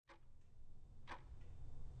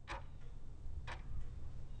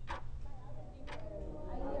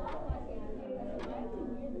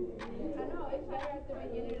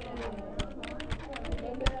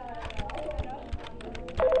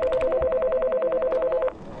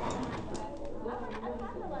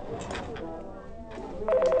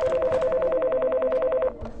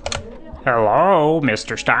Hello,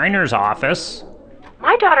 Mr. Steiner's office.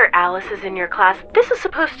 My daughter Alice is in your class. This is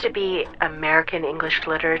supposed to be American English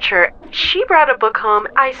literature. She brought a book home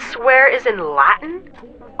I swear is in Latin.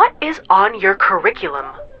 What is on your curriculum?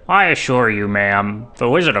 I assure you, ma'am, The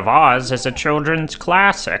Wizard of Oz is a children's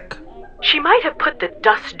classic. She might have put the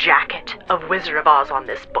dust jacket of Wizard of Oz on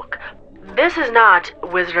this book. This is not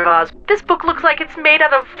Wizard of Oz. This book looks like it's made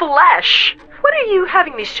out of flesh. What are you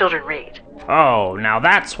having these children read? Oh, now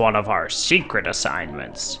that's one of our secret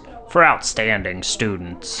assignments for outstanding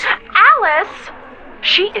students. Alice!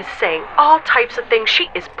 She is saying all types of things. She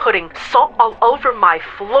is putting salt all over my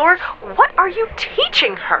floor. What are you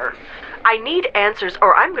teaching her? I need answers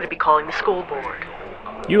or I'm going to be calling the school board.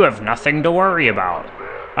 You have nothing to worry about.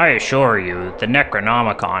 I assure you, the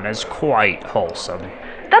Necronomicon is quite wholesome.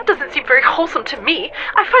 That doesn't seem very wholesome to me.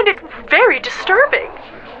 I find it very disturbing.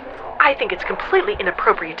 I think it's completely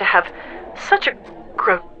inappropriate to have such a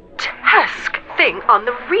grotesque thing on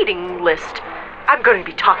the reading list. I'm going to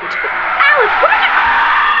be talking to them. Alice, what did you...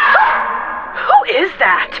 Who is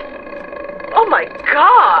that? Oh my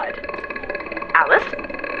god. Alice?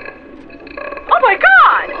 Oh my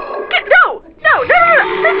god! No!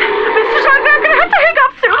 Mr. Steiner, I'm gonna have to hang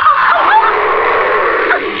up soon.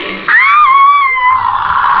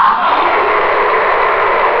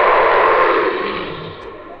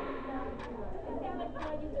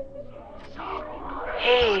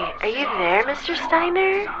 Hey, are you there, Mr.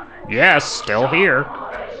 Steiner? Yes, still here.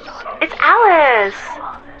 It's Alice.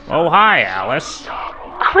 Oh, hi, Alice.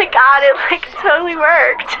 Oh my god, it totally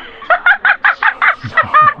worked.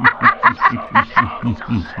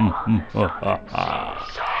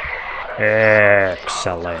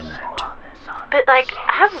 Excellent. But I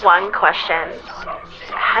have one question.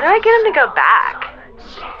 How do I get him to go back?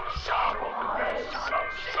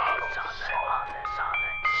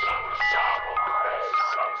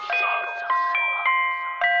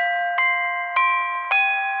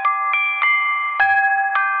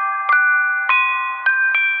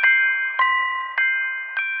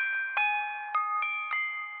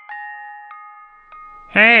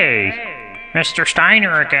 Hey, Mr.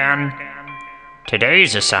 Steiner again.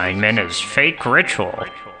 Today's assignment is Fake Ritual,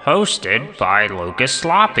 hosted by Lucas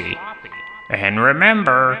Sloppy. And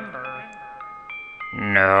remember,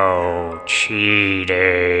 no cheating.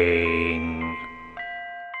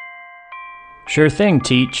 Sure thing,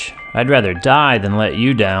 Teach. I'd rather die than let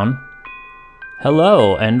you down.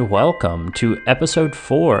 Hello and welcome to episode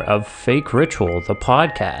 4 of Fake Ritual, the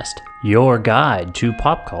podcast, your guide to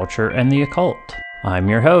pop culture and the occult. I'm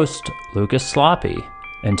your host, Lucas Sloppy,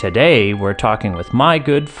 and today we're talking with my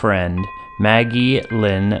good friend, Maggie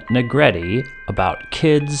Lynn Negretti, about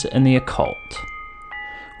kids and the occult.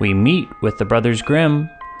 We meet with the Brothers Grimm,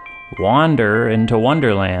 wander into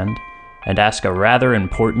Wonderland, and ask a rather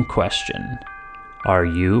important question. Are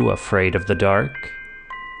you afraid of the dark?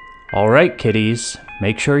 Alright, kiddies,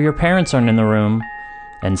 make sure your parents aren't in the room,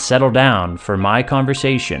 and settle down for my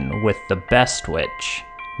conversation with the best witch,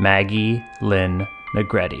 Maggie Lynn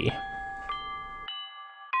Negretti.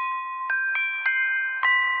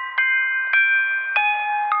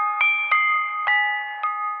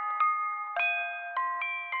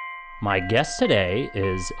 My guest today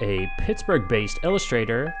is a Pittsburgh-based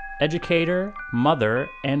illustrator, educator, mother,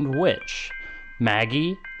 and witch,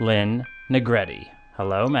 Maggie Lynn Negretti.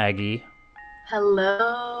 Hello, Maggie.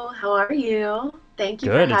 Hello, how are you? Thank you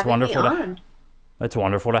Good. for having me on. It's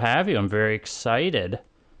wonderful to have you. I'm very excited.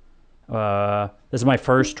 This is my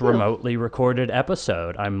first remotely recorded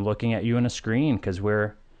episode. I'm looking at you on a screen because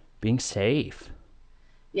we're being safe.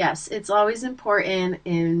 Yes, it's always important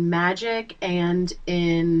in magic and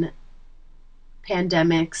in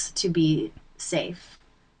pandemics to be safe.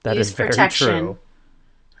 That Use is very protection. true.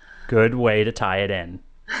 Good way to tie it in.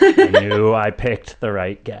 I knew I picked the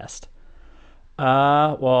right guest.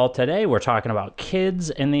 Well, today we're talking about kids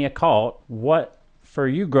and the occult. What, for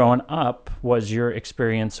you growing up, was your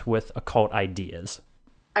experience with occult ideas?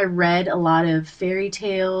 I read a lot of fairy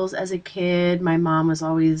tales as a kid. My mom was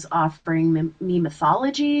always offering me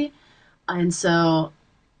mythology, and so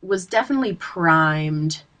was definitely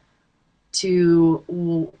primed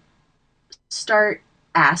to start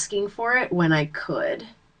asking for it when I could.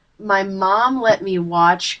 My mom let me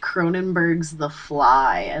watch Cronenberg's The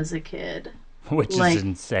Fly as a kid. Which is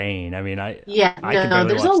insane. I mean, I Yeah, I can barely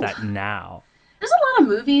there's watch a that now. there's a lot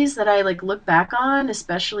of movies that I look back on,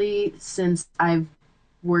 especially since I've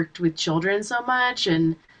worked with children so much,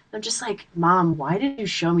 and I'm just like, Mom, why did you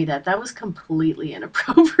show me that? That was completely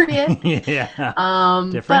inappropriate. Yeah.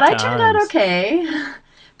 But Different I turned out times. okay.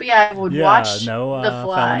 But yeah, I would watch no The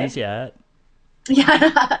Fly. felonies yet.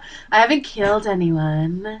 Yeah, I haven't killed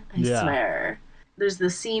anyone, I Yeah. swear. There's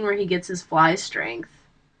this scene where he gets his fly strength,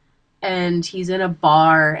 and he's in a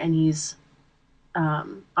bar, and he's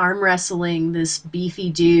arm wrestling this beefy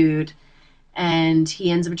dude, and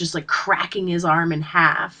he ends up just like cracking his arm in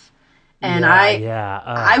half. And Yeah, I yeah.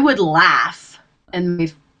 I would laugh, and my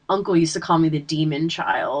uncle used to call me the demon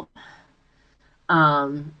child,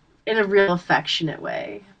 in a real affectionate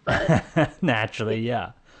way. But Naturally,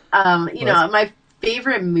 yeah. you Well, that's know, my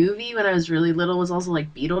favorite movie when I was really little was also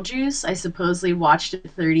like Beetlejuice. I supposedly watched it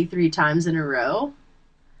 33 times in a row.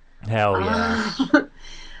 hell yeah. Um,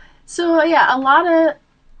 so yeah,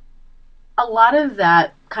 a lot of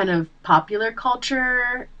that kind of popular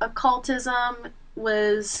culture occultism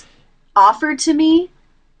was offered to me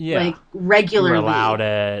Yeah. like You were allowed regularly.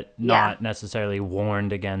 it, Yeah. not necessarily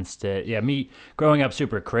warned against it. Yeah, me growing up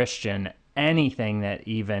super Christian, anything that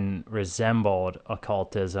even resembled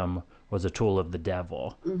occultism was a tool of the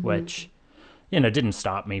devil, Hmm. which, didn't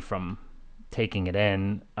stop me from taking it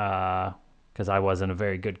in because I wasn't a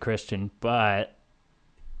very good Christian. But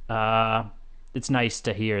uh, it's nice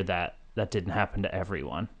to hear that that didn't happen to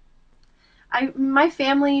everyone. My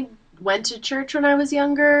family went to church when I was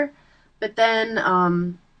younger, but then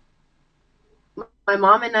my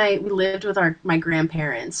mom and I we lived with our my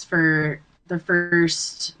grandparents for the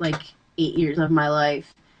first like 8 years of my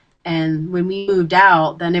life, and when we moved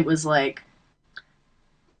out, then it was like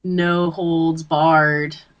no holds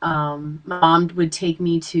barred. My mom would take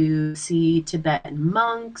me to see Tibetan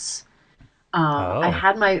monks. I Oh.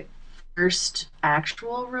 had my first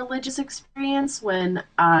actual religious experience when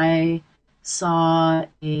I saw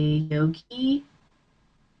a yogi,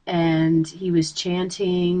 and he was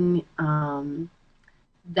chanting.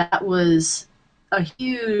 That was a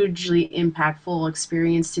hugely impactful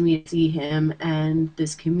experience to me to see him and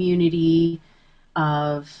this community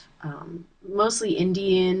of mostly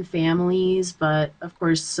Indian families, but of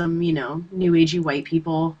course some, new agey white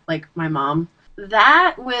people like my mom.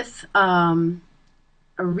 That with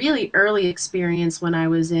a really early experience when I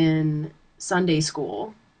was in Sunday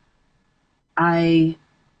school. I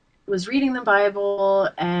was reading the Bible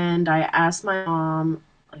and I asked my mom,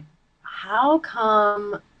 like, how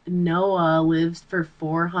come Noah lived for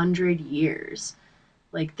 400 years?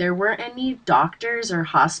 Like, there weren't any doctors or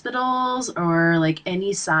hospitals or like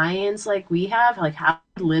any science like we have. Like, how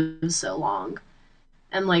did he live so long?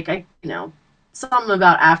 And like, something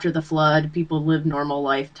about after the flood, people live normal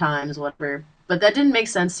lifetimes, whatever. But that didn't make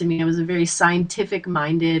sense to me. I was a very scientific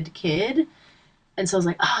minded kid. And so I was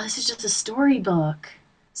like, oh, this is just a storybook.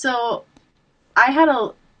 So I had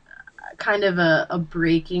a kind of a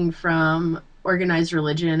breaking from organized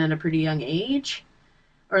religion at a pretty young age,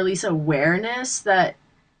 or at least awareness that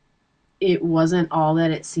it wasn't all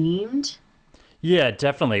that it seemed. Yeah, it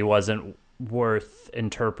definitely wasn't worth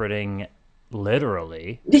interpreting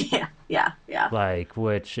literally, Yeah, yeah, yeah. like,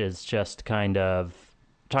 which is just kind of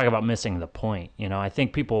talk about missing the point. I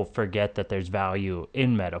think people forget that there's value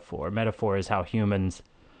in metaphor. Metaphor is how humans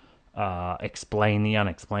explain the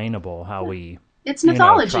unexplainable, how we, It's try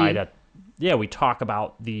mythology. to, yeah, we talk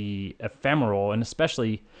about the ephemeral, and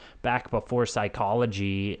especially back before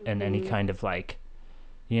psychology and any Mm-hmm. kind of like,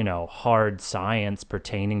 hard science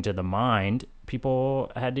pertaining to the mind,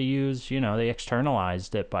 people had to use, they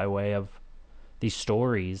externalized it by way of these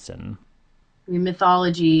stories and I mean,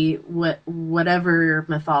 mythology, whatever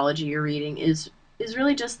mythology you're reading, is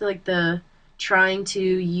really just like the trying to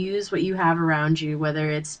use what you have around you, whether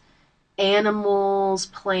it's animals,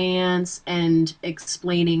 plants, and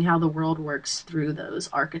explaining how the world works through those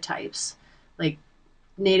archetypes. Like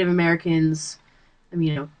Native Americans, I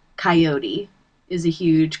mean, Coyote is a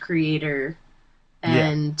huge creator,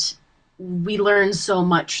 yeah. and we learn so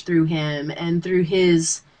much through him and through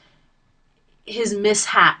his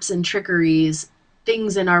mishaps and trickeries.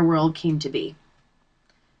 Things in our world came to be.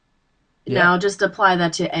 Yeah. Now, just apply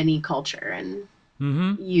that to any culture, and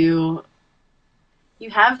Mm-hmm. you you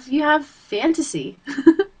have fantasy.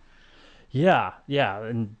 Yeah, yeah,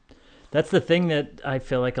 and that's the thing that I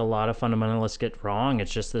feel like a lot of fundamentalists get wrong.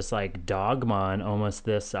 It's just this like dogma and almost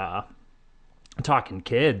this talking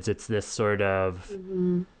kids, it's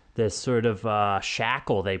Hmm. this sort of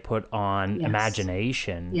shackle they put on Yes.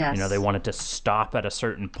 imagination. They Yes. want it to stop at a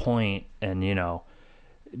certain point and,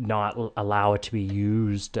 not allow it to be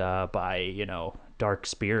used by, dark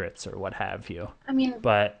spirits or what have you. I mean,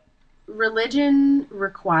 But religion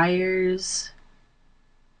requires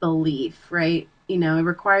belief, right? It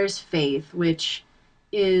requires faith, which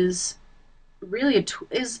is really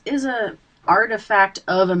is a artifact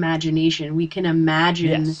of imagination. We can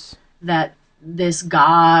imagine yes. that this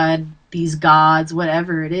God these gods,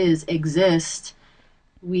 whatever it is, exist,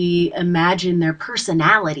 we imagine their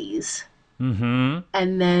personalities, Mm-hmm.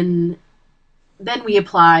 and then we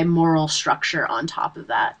apply moral structure on top of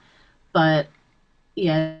that. But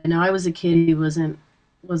yeah, no, I was a kid who wasn't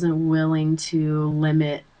willing to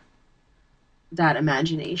limit that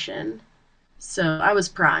imagination. So I was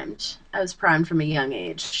primed. I was primed from a young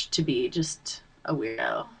age to be just a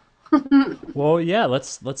weirdo. Well, yeah,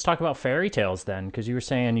 let's talk about fairy tales then, because you were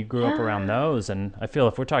saying you grew up around Yeah. those, and I feel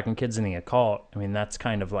if we're talking kids in the occult, I mean that's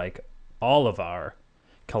kind of like all of our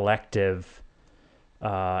collective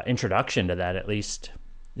introduction to that, at least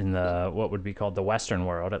in the what would be called the Western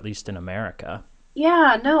world, at least in America.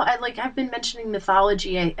 Yeah, no, I've been mentioning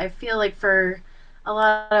mythology. I feel like for a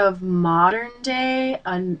lot of modern day,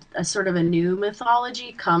 a sort of a new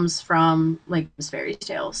mythology comes from like those fairy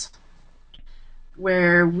tales,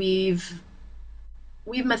 where we've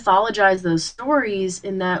mythologized those stories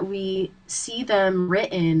in that we see them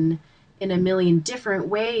written in a million different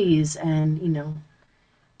ways. And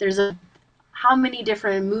there's a how many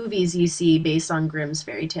different movies you see based on Grimm's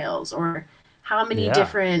fairy tales, or how many Yeah,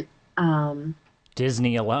 different um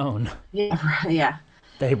Disney alone, yeah, yeah.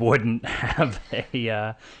 they wouldn't have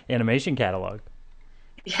a animation catalog.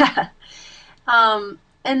 Yeah.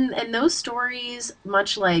 And those stories,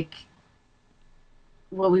 much like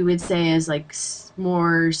what we would say is like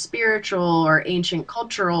more spiritual or ancient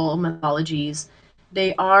cultural mythologies,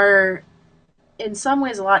 they are in some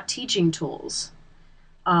ways a lot teaching tools.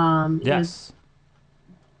 You know, Yes.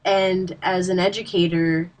 and as an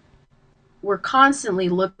educator, we're constantly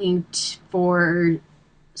looking for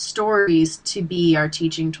stories to be our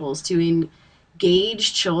teaching tools, to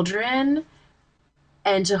engage children,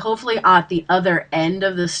 and to hopefully at the other end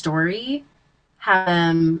of the story have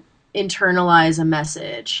them internalize a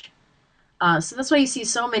message. So that's why you see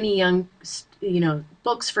so many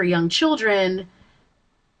books for young children.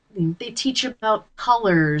 They teach about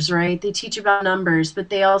colors, right? They teach about numbers, but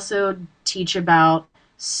they also teach about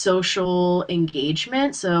social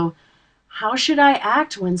engagement. So, how should I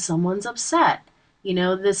act when someone's upset?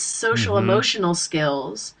 This social Mm-hmm. emotional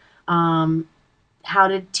skills, um, how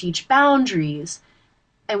to teach boundaries.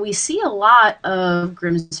 And we see a lot of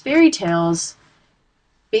Grimm's fairy tales,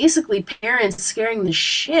 basically parents scaring the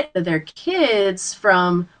shit out of their kids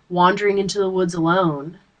from wandering into the woods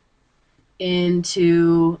alone,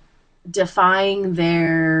 into defying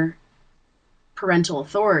their parental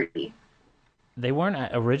authority. They weren't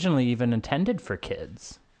originally even intended for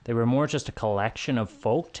kids. They were more just a collection of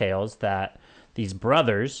folk tales that these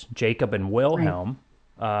brothers, Jacob and Right. Wilhelm,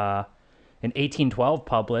 uh, in 1812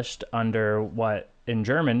 published under what in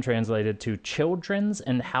German translated to Children's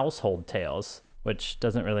and Household Tales, which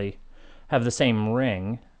doesn't really have the same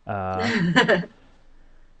ring.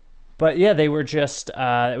 But yeah, they were just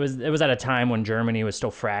it was at a time when Germany was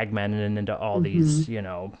still fragmented into all Hmm. these,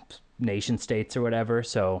 nation states or whatever.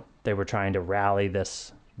 So they were trying to rally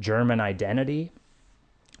this German identity.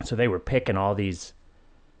 So they were picking all these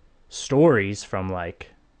stories from like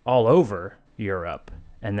all over Europe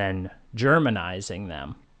and then Germanizing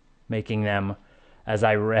them, making them, as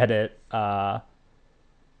I read it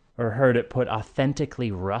or heard it put,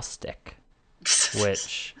 authentically rustic,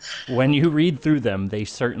 which when you read through them, they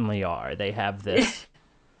certainly are. They have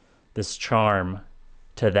this charm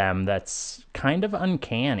to them that's kind of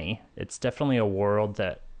uncanny. It's definitely a world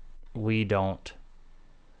that we don't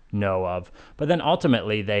know of. But then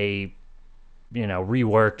ultimately they,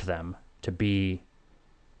 reworked them to be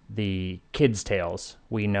the kids' tales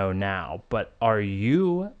we know now. But are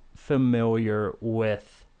you familiar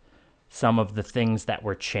with some of the things that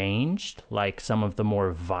were changed, like some of the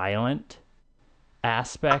more violent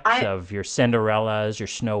aspects I of your Cinderellas, your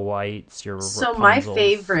Snow Whites, your So my Rapunzels?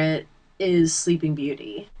 favorite is Sleeping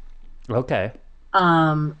Beauty. Okay.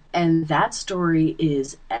 And that story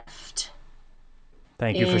is effed.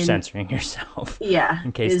 Thank you for In censoring yourself Yeah,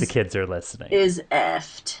 in case the is kids are listening. is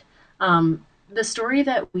effed. The story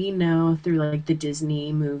that we know through like the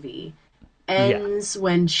Disney movie Yeah. ends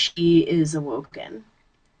when she is awoken,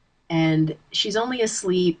 and she's only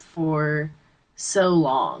asleep for so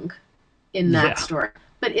long in that Yeah. story.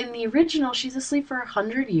 But in the original, she's asleep for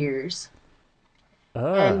 100 years,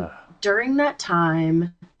 and Uh, during that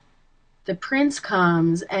time, the prince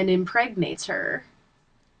comes and impregnates her.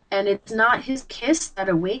 And it's not his kiss that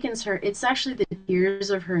awakens her, it's actually the tears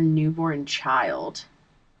of her newborn child.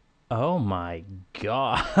 oh my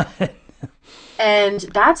God. And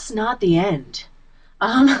that's not the end.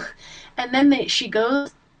 Um, and then she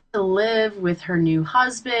goes to live with her new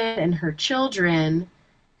husband and her children,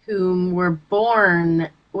 whom were born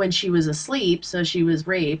when she was asleep, so she was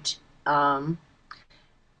raped. Um,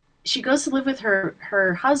 she goes to live with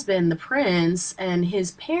her husband, the prince, and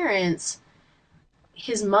his parents.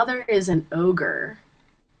 His mother is an ogre,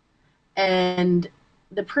 and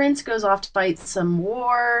the prince goes off to fight some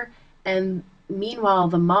war, and meanwhile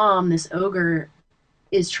the mom, this ogre,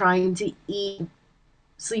 is trying to eat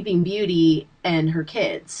Sleeping Beauty and her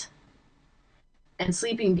kids. And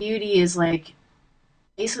Sleeping Beauty is like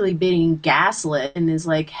basically being gaslit and is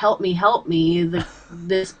like, help me.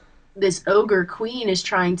 This ogre queen is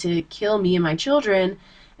trying to kill me and my children,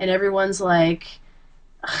 and everyone's like,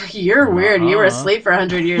 you're weird. You were asleep for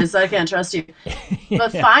 100 years. I can't trust you.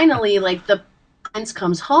 But finally, like, the prince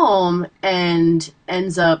comes home and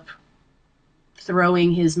ends up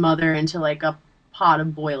throwing his mother into like a pot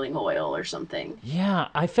of boiling oil or something. Yeah,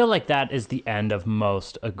 I feel like that is the end of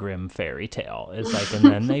most a Grimm fairy tale. It's like, and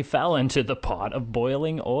then they fell into the pot of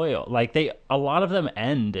boiling oil. Like, a lot of them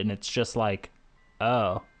end, and it's just like,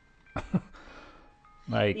 oh.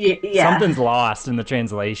 Like, yeah. Something's lost in the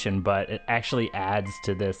translation, but it actually adds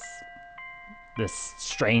to this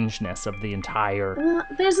strangeness of the entire Well,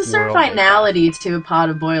 there's a certain world. finality to a pot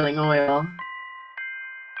of boiling oil.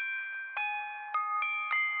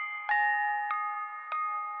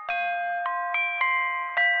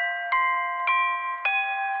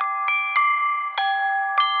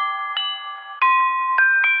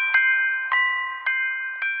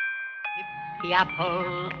 The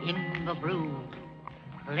apple in the brew,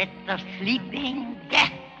 let the sleeping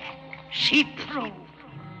death see through.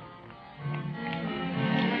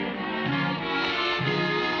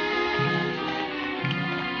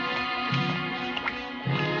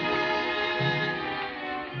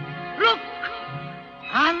 Look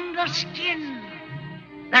on the skin,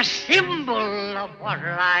 the symbol of what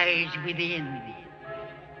lies within.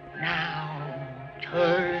 Now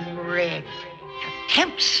turn red to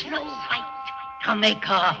tempt Snow White to make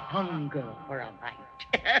her hunger for a bite.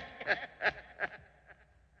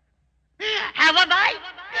 Have a bite?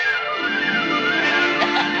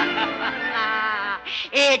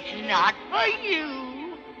 It's not for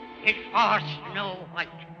you. It's for Snow White.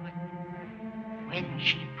 When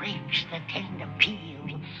she breaks the tender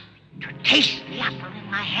peel to taste the apple in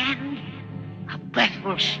my hand, her breath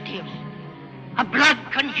will still, her blood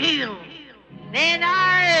congeal. Then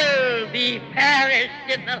I'll be fairest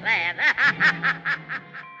in the land.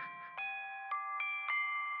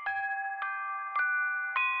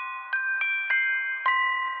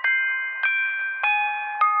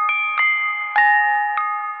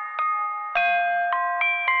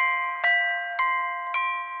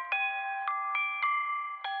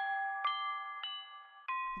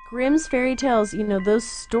 Grimm's fairy tales, those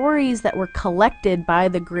stories that were collected by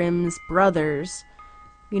the Grimm's brothers,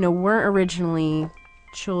 weren't originally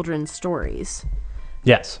children's stories.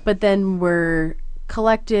 Yes. But then were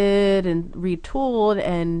collected and retooled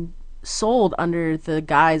and sold under the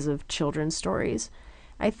guise of children's stories.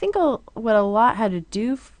 I think what a lot had to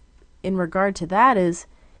do in regard to that is,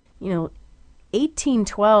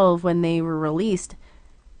 1812, when they were released,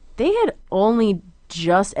 they had only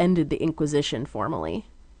just ended the Inquisition formally.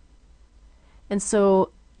 And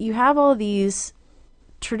so you have all these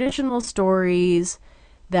traditional stories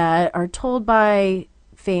that are told by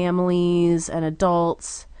families and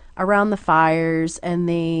adults around the fires, and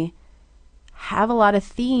they have a lot of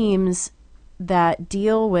themes that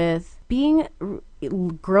deal with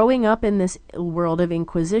growing up in this world of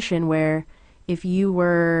Inquisition, where if you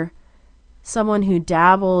were someone who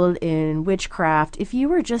dabbled in witchcraft, if you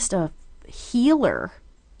were just a healer,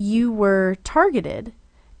 you were targeted.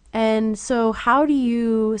 And so how do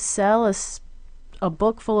you sell a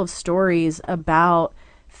book full of stories about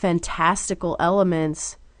fantastical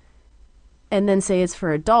elements and then say it's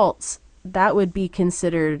for adults? That would be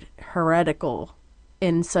considered heretical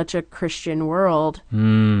in such a Christian world.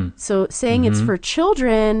 So saying it's for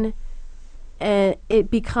children, it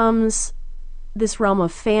becomes this realm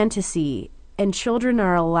of fantasy, and children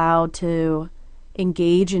are allowed to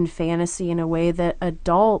engage in fantasy in a way that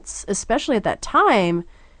adults, especially at that time,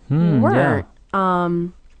 weren't. Yeah.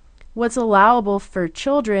 What's allowable for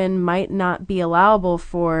children might not be allowable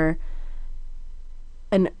for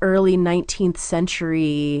an early 19th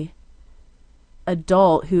century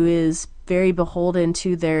adult who is very beholden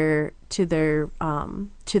to their church,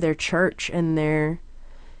 and their,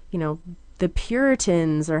 the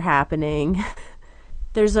Puritans are happening.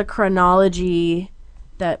 There's a chronology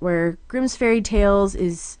that where Grimm's fairy tales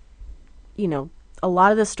is, a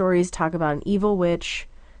lot of the stories talk about an evil witch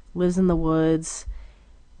lives in the woods.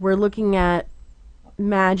 We're looking at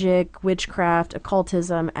magic, witchcraft,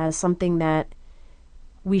 occultism as something that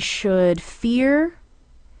we should fear.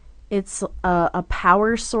 It's a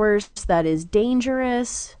power source that is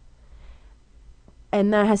dangerous.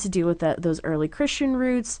 And that has to do with those early Christian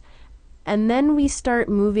roots. And then we start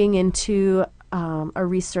moving into a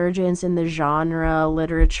resurgence in the genre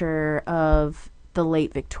literature of the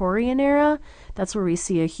late Victorian era. That's where we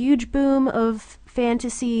see a huge boom of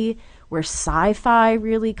fantasy, where sci-fi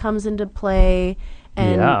really comes into play,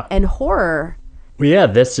 and horror. Yeah,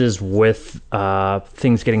 this is with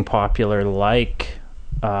things getting popular like,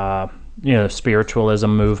 spiritualism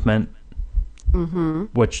movement,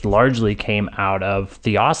 which largely came out of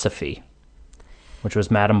Theosophy, which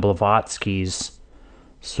was Madame Blavatsky's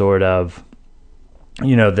sort of,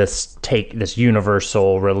 this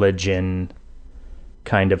universal religion,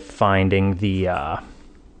 kind of finding the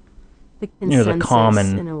consensus, the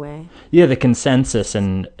common, in a way. Yeah, the consensus,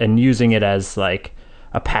 and using it as like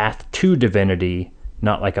a path to divinity,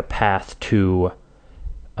 not like a path to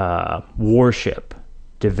worship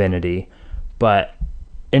divinity. But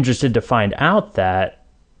interested to find out that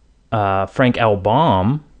Frank L.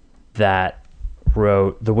 Baum, that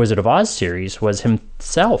wrote the Wizard of Oz series, was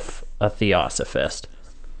himself a theosophist.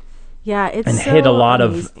 Yeah, it's and so hid a lot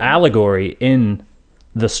amazing. of allegory in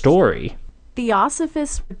the story.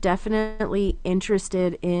 Theosophists were definitely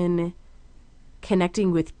interested in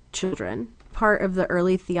connecting with children. Part of the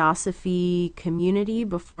early Theosophy community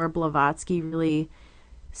before Blavatsky really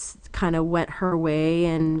kind of went her way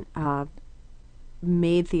and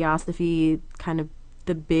made Theosophy kind of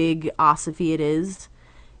the big osophy it is,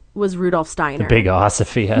 was Rudolf Steiner. The big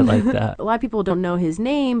osophy, I like that. A lot of people don't know his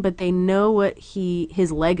name, but they know what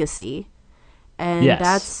his legacy. And Yes.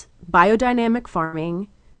 that's biodynamic farming,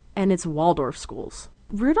 and it's Waldorf schools.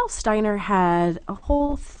 Rudolf Steiner had a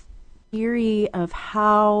whole theory of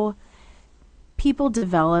how people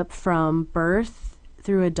develop from birth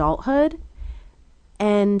through adulthood,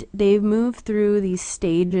 and they've moved through these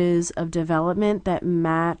stages of development that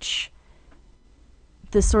match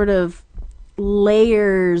the sort of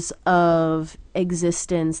layers of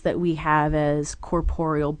existence that we have as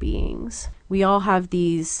corporeal beings. We all have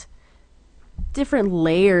these different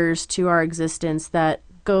layers to our existence that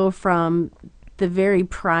go from the very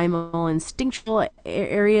primal instinctual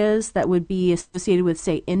areas that would be associated with,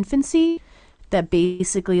 say, infancy, that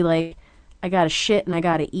basically, like, I gotta shit and I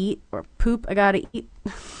gotta eat, or poop, I gotta eat.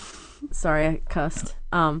 Sorry, I cussed.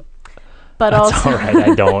 But That's also, all right.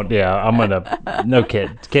 I don't. Yeah, I'm gonna. No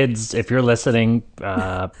kids. If you're listening,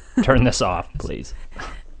 turn this off, please.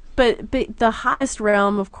 but the highest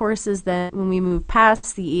realm, of course, is that when we move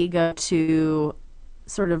past the ego to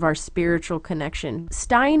sort of our spiritual connection.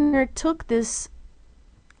 Steiner took this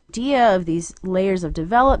idea of these layers of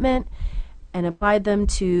development and applied them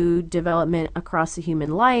to development across the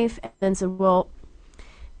human life, and then said, well,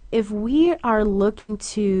 if we are looking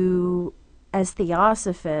to, as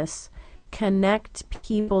theosophists, connect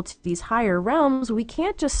people to these higher realms, we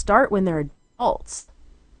can't just start when they're adults.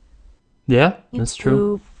 Yeah, that's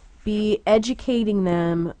true. To be educating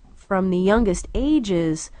them from the youngest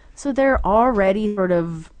ages so they're already sort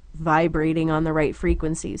of vibrating on the right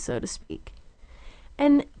frequency, so to speak.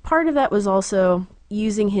 And part of that was also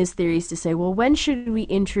using his theories to say, well, when should we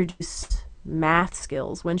introduce math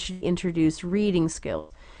skills? When should we introduce reading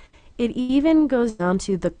skills? It even goes down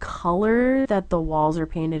to the color that the walls are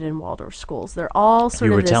painted in Waldorf schools. They're all sort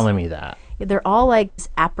You of were this, telling me that. they're all like this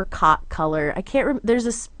apricot color. I can't there's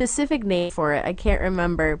a specific name for it. I can't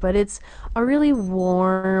remember, but it's a really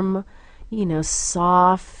warm,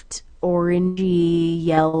 soft, orangey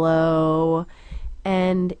yellow,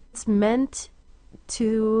 and it's meant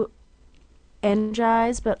to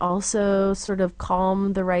energize but also sort of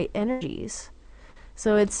calm the right energies.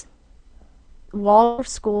 So it's Waldorf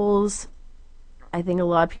schools. I think a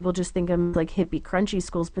lot of people just think of them like hippie crunchy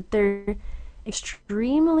schools, but they're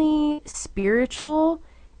extremely spiritual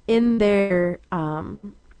in their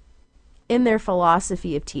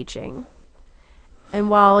philosophy of teaching. And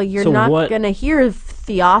while you're not going to hear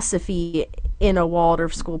theosophy in a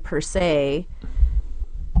Waldorf school per se,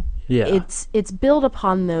 yeah, it's built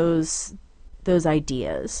upon those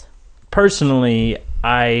ideas. Personally,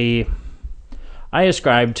 I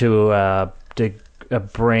ascribe to a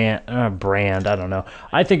brand. I don't know.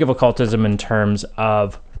 I think of occultism in terms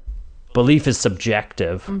of belief is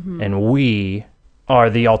subjective, and we are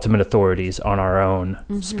the ultimate authorities on our own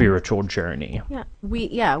spiritual journey.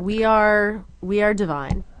 Yeah, we are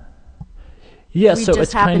divine. Yeah, we so just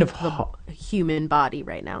it's kind of the human body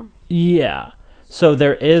right now. Yeah, so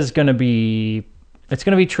there is going to be. It's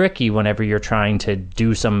going to be tricky whenever you're trying to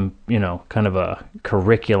do some, kind of a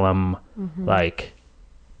curriculum, like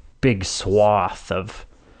big swath of,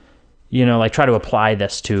 like try to apply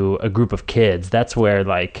this to a group of kids. That's where,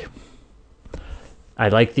 like, I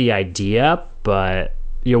like the idea, but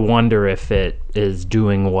you wonder if it is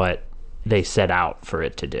doing what they set out for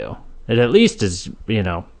it to do. It at least is,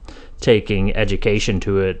 taking education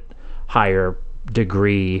to a higher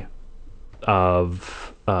degree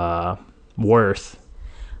of worth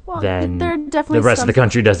than there are definitely the rest of the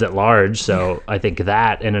country does at large. So I think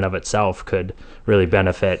that in and of itself could really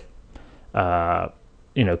benefit,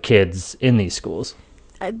 kids in these schools.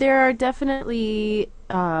 There are definitely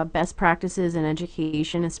best practices in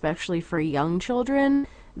education, especially for young children,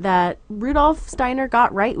 that Rudolf Steiner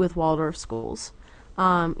got right with Waldorf schools.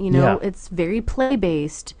 It's very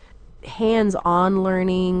play-based, hands-on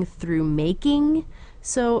learning through making.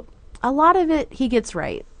 So a lot of it he gets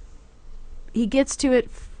right. He gets to it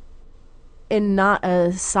in not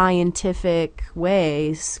a scientific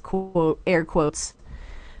way, quote, air quotes,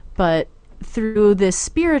 but through this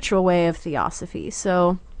spiritual way of theosophy.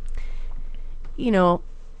 So,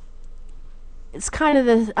 it's kind of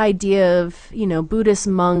the idea of, Buddhist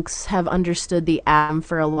monks have understood the atom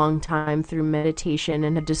for a long time through meditation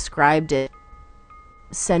and have described it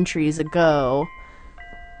centuries ago.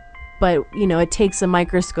 But, it takes a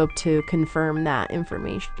microscope to confirm that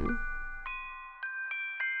information.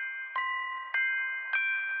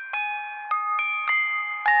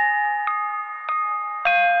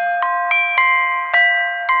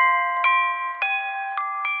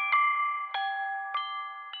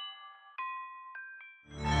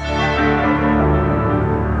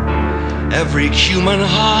 Every human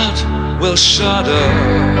heart will shudder.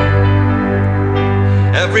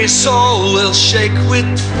 Every soul will shake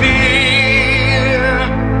with fear.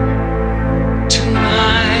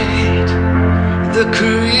 Tonight, the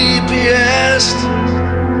creepiest.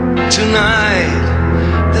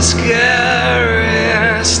 Tonight, the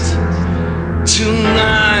scariest.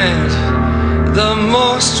 Tonight, the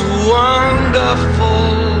most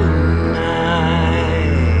wonderful.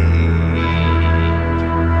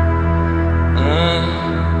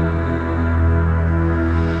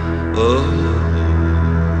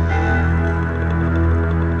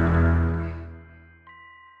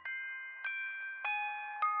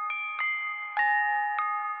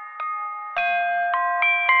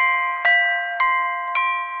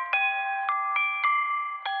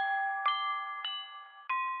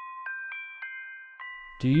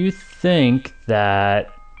 Do you think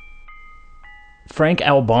that Frank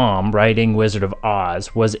L. Baum, writing Wizard of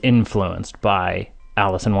Oz, was influenced by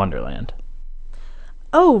Alice in Wonderland?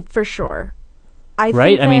 Oh, for sure.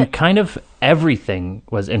 Right? I mean, kind of everything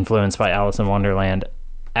was influenced by Alice in Wonderland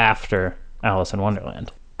after Alice in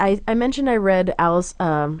Wonderland. I mentioned I read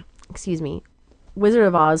Wizard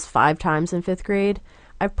of Oz 5 times in 5th grade.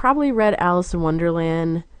 I've probably read Alice in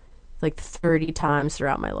Wonderland like 30 times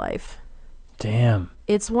throughout my life. Damn.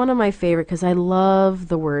 It's one of my favorite because I love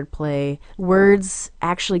the wordplay. Words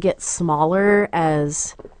actually get smaller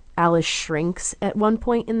as Alice shrinks at one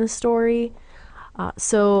point in the story.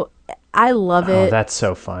 So I love it. Oh, that's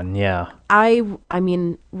so fun. Yeah. I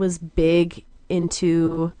was big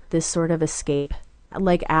into this sort of escape,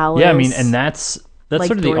 like Alice. Yeah, I mean, and that's like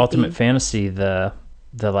sort of Dorothy. the ultimate fantasy, the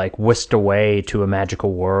like whisked away to a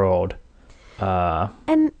magical world.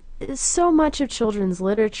 And so much of children's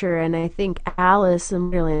literature, and I think Alice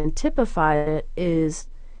in Wonderland typified it, is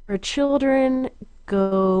where children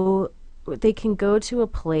they can go to a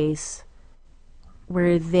place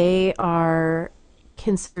where they are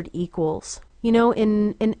considered equals.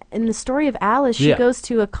 In the story of Alice, she goes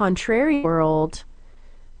to a contrary world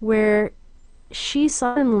where she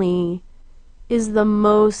suddenly is the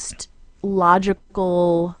most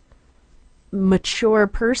logical, mature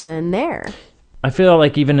person there. I feel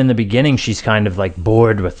like even in the beginning, she's kind of like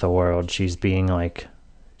bored with the world. She's being like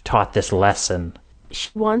taught this lesson. She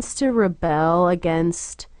wants to rebel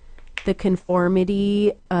against the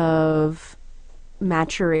conformity of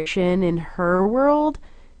maturation in her world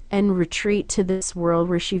and retreat to this world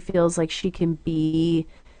where she feels like she can be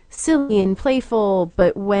silly and playful.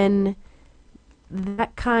 But when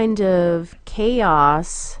that kind of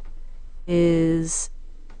chaos is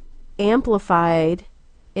amplified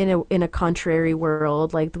in a contrary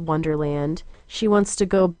world like the Wonderland, she wants to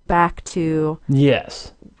go back to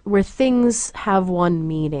where things have one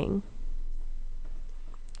meaning.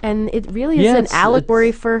 And it really is an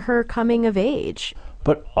allegory for her coming of age.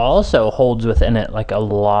 But also holds within it like a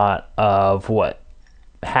lot of what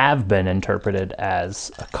have been interpreted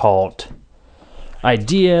as occult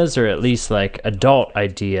ideas, or at least like adult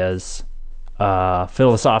ideas,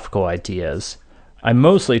 philosophical ideas. I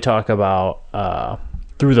mostly talk about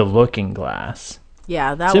Through the Looking Glass.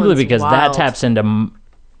 Yeah, that simply one's because wild. that taps into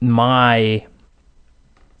my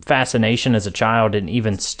fascination as a child, and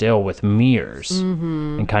even still with mirrors,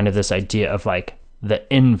 and kind of this idea of like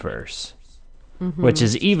the inverse, which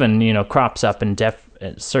is even, crops up in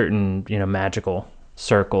certain, magical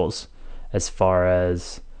circles as far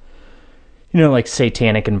as, like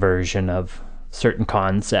satanic inversion of certain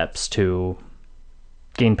concepts to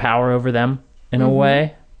gain power over them in a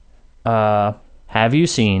way. Have you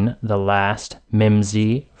seen The Last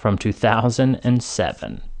Mimsy from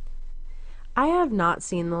 2007? I have not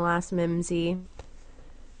seen The Last Mimsy.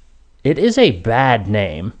 It is a bad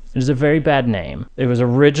name. It is a very bad name. It was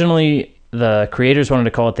originally, the creators wanted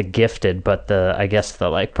to call it The Gifted, but I guess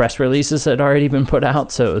the press releases had already been put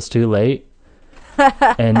out, so it was too late.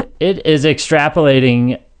 And it is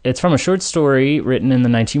extrapolating. It's from a short story written in the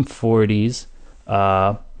 1940s,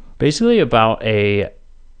 basically about a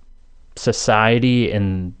society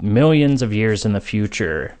in millions of years in the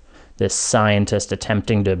future. This scientist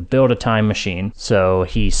attempting to build a time machine. So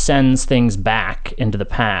he sends things back into the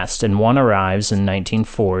past, and one arrives in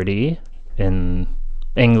 1940 in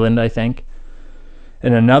England, I think,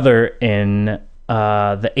 and another in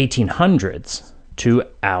the 1800s to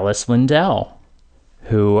Alice Lindell,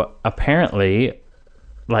 who apparently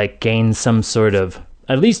gains some sort of,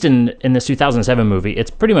 at least in this 2007 movie, it's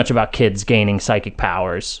pretty much about kids gaining psychic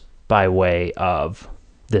powers by way of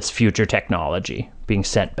this future technology being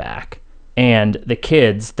sent back. And the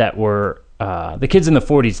kids that were the kids in the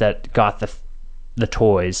 40s that got the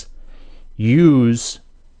toys use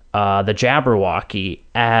the Jabberwocky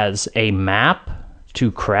as a map to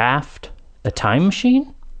craft a time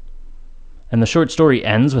machine. And the short story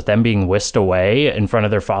ends with them being whisked away in front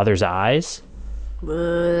of their father's eyes.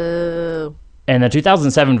 Whoa. And the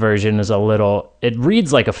 2007 version is it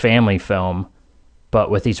reads like a family film, but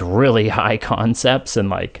with these really high concepts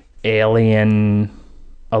and alien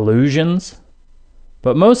illusions.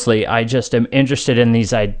 But mostly I just am interested in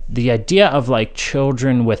the idea of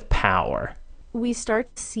children with power. We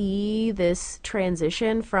start to see this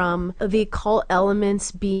transition from the occult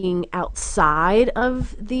elements being outside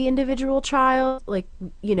of the individual child.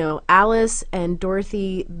 Alice and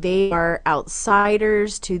Dorothy, they are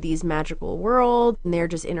outsiders to these magical worlds, and they're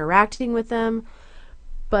just interacting with them.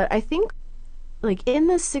 But I think in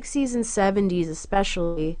the 60s and 70s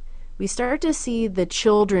especially, we start to see the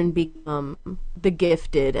children become the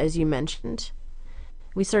gifted, as you mentioned.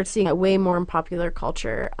 We start seeing it way more in popular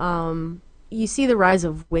culture. You see the rise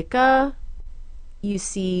of Wicca. You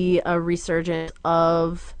see a resurgence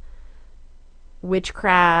of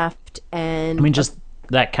witchcraft, and just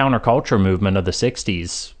that counterculture movement of the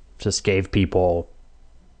 60s just gave people,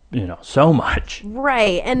 so much.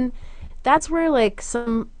 Right, and that's where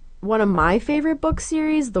one of my favorite book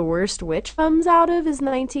series, The Worst Witch, comes out of, is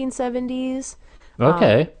 1970s.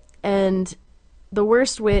 Okay. And The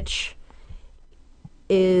Worst Witch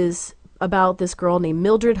is about this girl named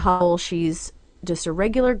Mildred Hull. She's just a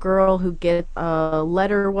regular girl who gets a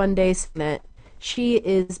letter one day saying that she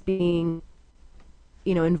is being,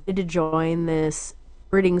 invited to join this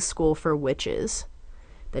boarding school for witches.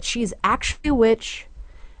 That she's actually a witch,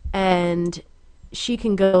 and she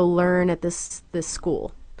can go learn at this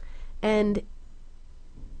school. And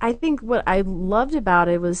I think what I loved about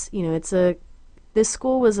it was, this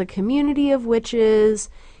school was a community of witches.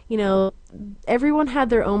 Everyone had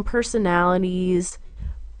their own personalities.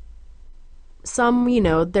 Some,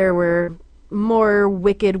 there were more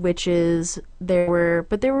wicked witches.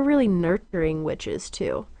 But there were really nurturing witches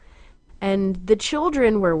too. And the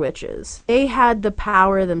children were witches. They had the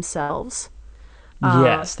power themselves.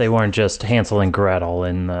 Yes, they weren't just Hansel and Gretel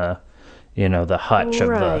in the, the hutch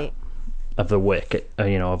right. of the wicked,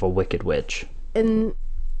 of a wicked witch. And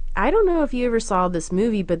I don't know if you ever saw this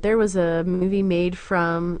movie, but there was a movie made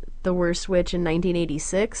from The Worst Witch in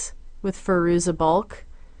 1986 with Fairuza Balk.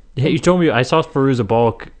 Yeah, you told me, I saw Fairuza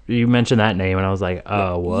Balk, you mentioned that name, and I was like,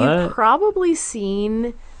 oh, what? You've probably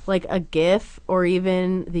seen a GIF or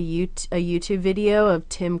even a YouTube video of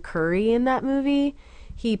Tim Curry in that movie.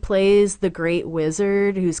 He plays the Great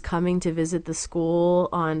Wizard who's coming to visit the school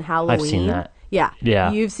on Halloween. I've seen that.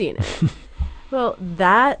 Yeah, you've seen it. Well,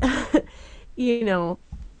 that,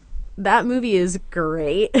 that movie is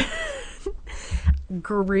great.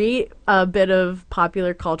 Great bit of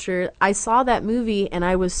popular culture. I saw that movie and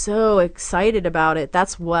I was so excited about it.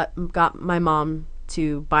 That's what got my mom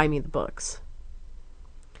to buy me the books.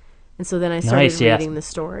 And so then I started reading the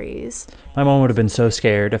stories. My mom would have been so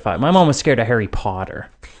scared my mom was scared of Harry Potter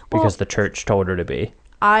because the church told her to be.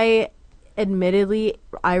 I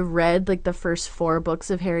read the first 4 books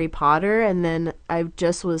of Harry Potter, and then I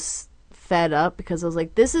just was fed up because I was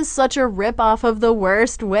like, this is such a ripoff of The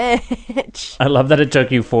Worst Witch. I love that it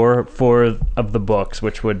took you four of the books,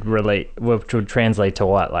 which would translate to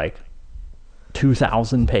what,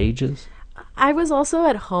 2,000 pages? I was also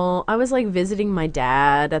at home. I was like visiting my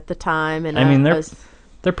dad at the time, and I mean, was,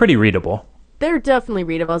 they're pretty readable. they're definitely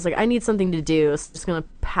readable. I was like, I need something to do, so I'm just gonna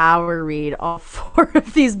power read all 4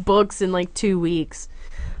 of these books in like 2 weeks.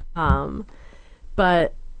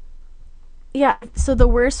 But yeah, so The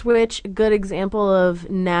Worst Witch, a good example of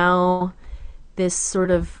now this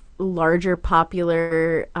sort of larger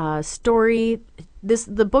popular story.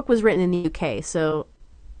 The book was written in the UK, so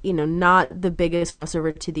not the biggest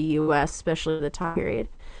crossover to the US, especially at the time period.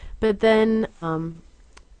 But then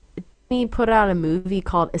he put out a movie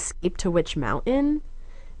called Escape to Witch Mountain,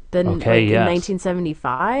 in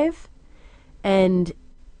 1975. And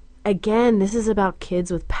again, this is about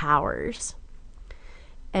kids with powers.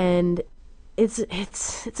 And it's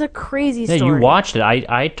a crazy story. Yeah, you watched it.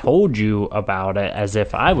 I told you about it as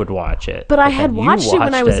if I would watch it. But I had watched it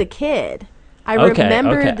when I was a kid. I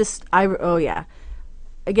remember this. Oh yeah.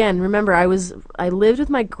 Again, remember I lived with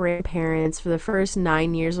my grandparents for the first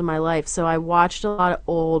 9 years of my life, so I watched a lot of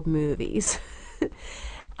old movies.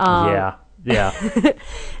 Yeah.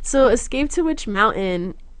 So Escape to Witch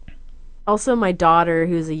Mountain. Also, my daughter,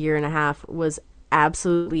 who's a year and a half, was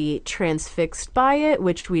absolutely transfixed by it,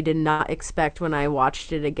 which we did not expect when I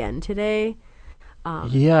watched it again today.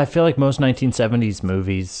 Yeah, I feel like most 1970s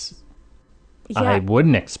movies I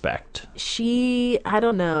wouldn't expect. I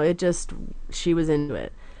don't know, she was into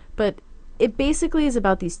it. But it basically is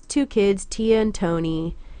about these 2 kids, Tia and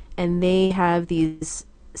Tony, and they have these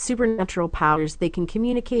supernatural powers. They can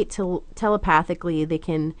communicate telepathically. They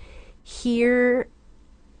can hear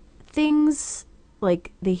things,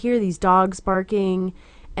 like they hear these dogs barking,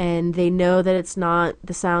 and they know that it's not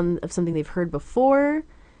the sound of something they've heard before,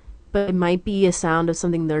 but it might be a sound of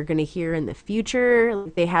something they're going to hear in the future.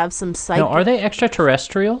 Like they have some psychic... Now, are they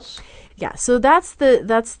extraterrestrials? Yeah, so that's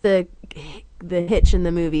the hitch in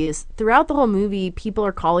the movie. Is throughout the whole movie, people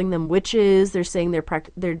are calling them witches. They're saying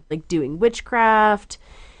they're like doing witchcraft,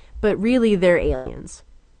 but really they're aliens.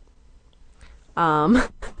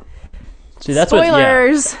 See, that's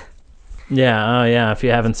spoilers. Yeah, oh yeah. If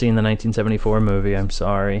you haven't seen the 1974 movie, I'm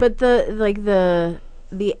sorry. But the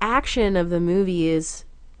action of the movie is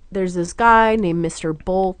there's this guy named Mr.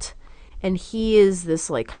 Bolt, and he is this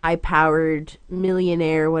like high-powered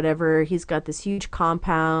millionaire, whatever. He's got this huge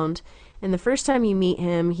compound, and the first time you meet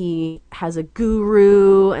him, he has a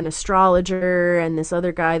guru, an astrologer, and this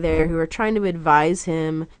other guy there who are trying to advise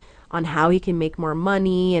him on how he can make more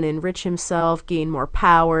money and enrich himself, gain more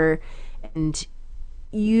power, and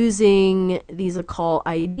using these occult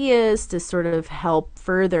ideas to sort of help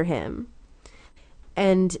further him.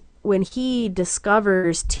 And when he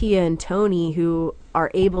discovers Tia and Tony, who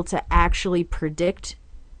are able to actually predict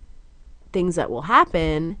things that will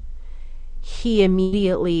happen, he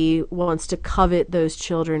immediately wants to covet those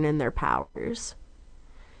children and their powers.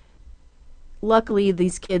 Luckily,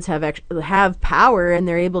 these kids have power and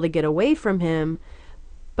they're able to get away from him.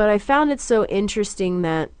 But I found it so interesting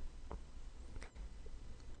that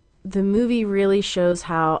the movie really shows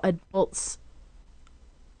how adults,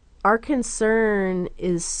 our concern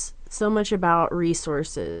is so much about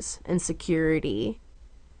resources and security.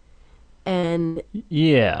 And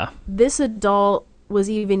yeah, this adult was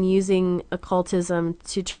even using occultism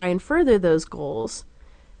to try and further those goals.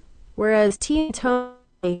 Whereas Tia and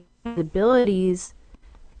Tony had abilities,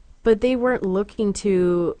 but they weren't looking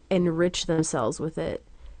to enrich themselves with it.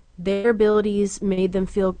 Their abilities made them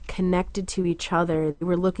feel connected to each other. They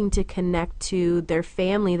were looking to connect to their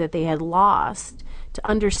family that they had lost, to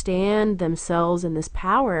understand themselves and this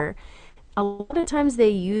power. A lot of times they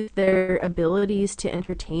use their abilities to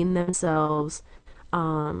entertain themselves.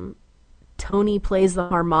 Tony plays the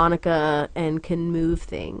harmonica and can move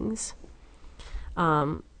things.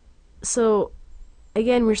 So,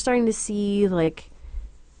 again, we're starting to see, like,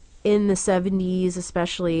 in the 70s,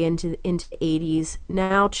 especially into 80s,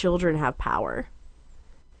 now children have power.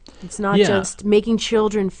 It's not just making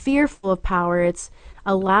children fearful of power, it's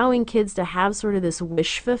allowing kids to have sort of this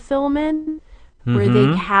wish fulfillment where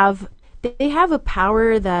they have a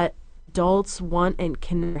power that adults want and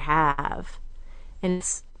can have. And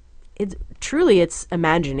it's truly it's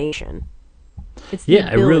imagination. It's the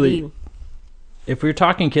ability. If we're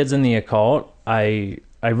talking kids in the occult, I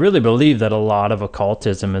really believe that a lot of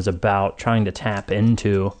occultism is about trying to tap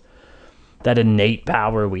into that innate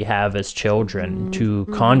power we have as children to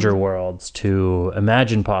conjure worlds, to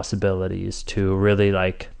imagine possibilities, to really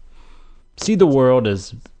like see the world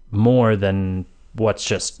as more than what's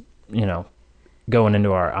just, going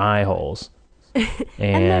into our eye holes.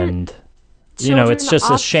 And it's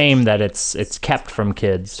just a shame that it's kept from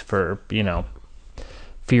kids for,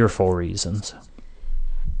 fearful reasons.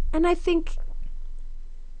 And I think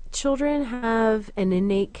children have an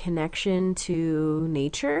innate connection to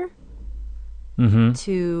nature, Mm-hmm.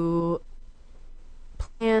 to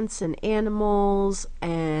plants and animals,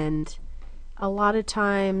 and a lot of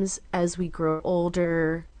times as we grow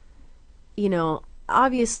older, you know,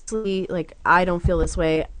 obviously, like, I don't feel this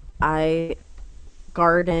way. I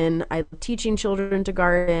garden. I love teaching children to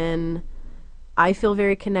garden. I feel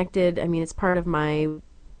very connected. I mean, it's part of my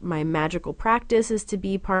magical practice is to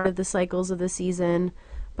be part of the cycles of the season.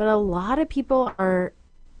 But a lot of people are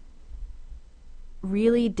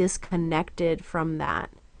really disconnected from that.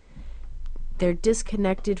 They're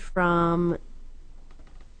disconnected from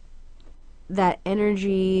that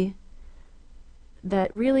energy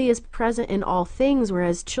that really is present in all things,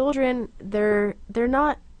 whereas children, they're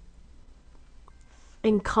not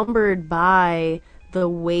encumbered by the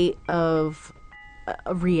weight of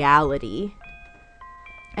reality,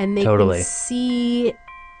 and they Totally. can see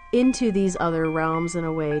into these other realms in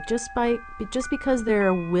a way just because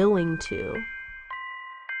they're willing to.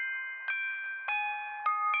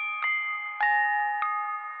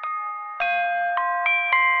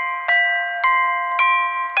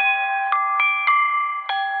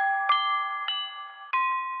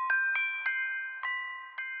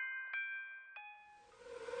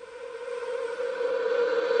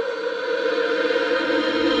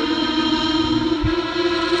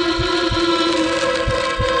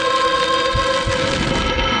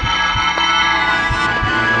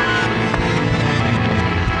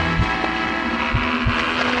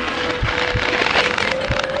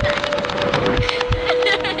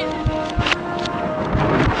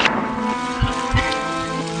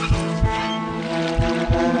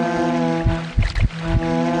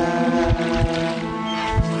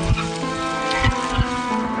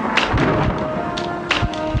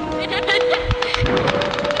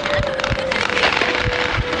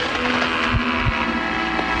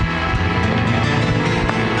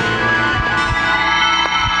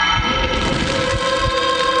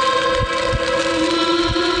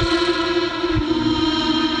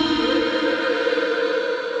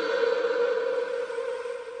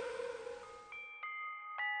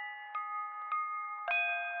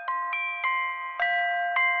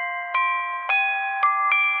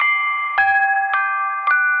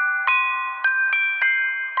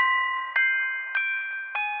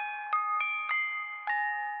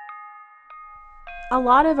 A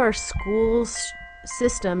lot of our schools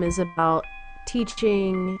system is about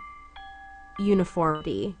teaching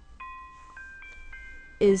uniformity,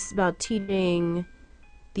 is about teaching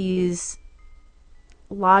these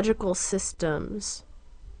logical systems,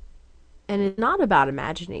 and it's not about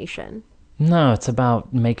imagination. No, it's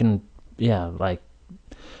about making, like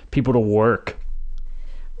people to work.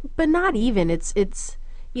 But not even. It's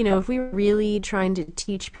you know, if we were really trying to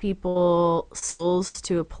teach people skills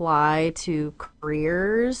to apply to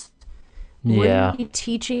careers, Yeah, wouldn't be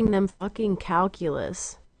teaching them fucking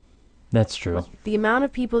calculus. that's true. The amount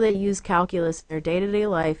of people that use calculus in their day-to-day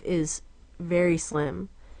life is very slim.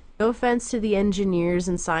 No offense to the engineers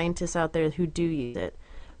and scientists out there who do use it,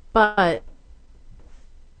 but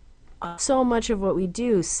so much of what we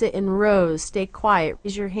do, sit in rows, stay quiet,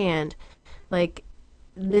 raise your hand, like,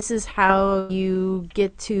 this is how you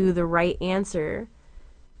get to the right answer.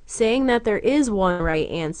 Saying that there is one right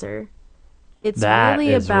answer. It's That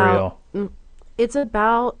really is about real. it's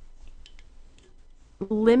about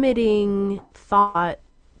limiting thought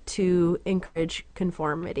to encourage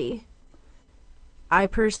conformity. I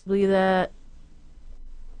personally that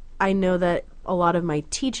I know that a lot of my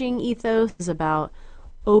teaching ethos is about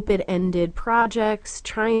open-ended projects,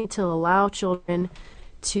 trying to allow children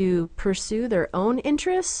to pursue their own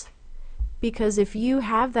interests, because if you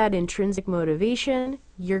have that intrinsic motivation,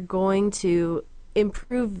 you're going to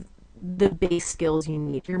improve the base skills you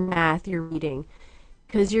need, your math, your reading,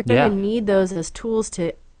 because you're going to need those as tools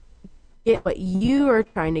to get what you are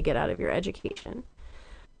trying to get out of your education.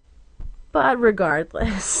 But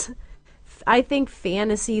regardless, I think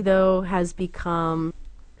fantasy, though, has become,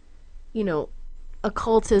 you know,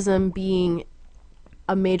 occultism being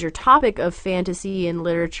a major topic of fantasy in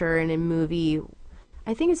literature and in movie,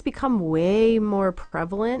 I think it's become way more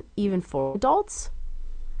prevalent even for adults.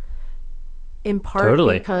 In part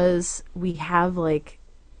because we have like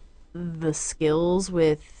the skills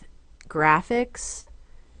with graphics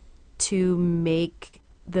to make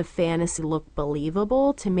the fantasy look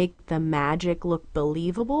believable, to make the magic look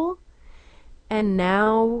believable. And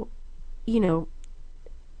now, you know,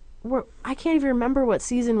 I can't even remember what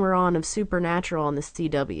season we're on of Supernatural on the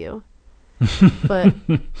CW. But,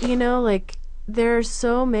 you know, like, there are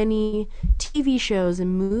so many TV shows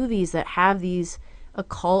and movies that have these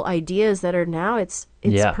occult ideas that are now it's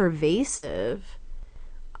Yeah. pervasive.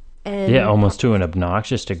 And Yeah, almost to an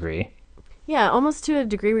obnoxious degree. yeah, almost to a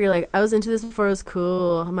degree where you're like, I was into this before it was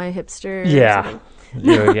cool. Am I hipster? or Yeah. something?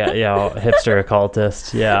 Hipster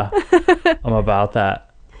occultist. Yeah. I'm about that.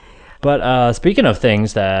 But speaking of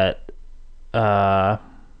things that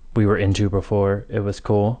we were into before it was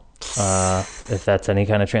cool, if that's any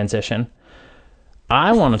kind of transition,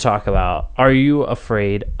 I want to talk about, are you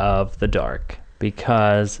afraid of the dark?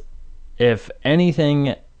 Because if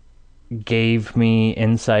anything gave me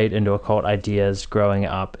insight into occult ideas growing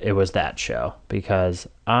up, it was that show, because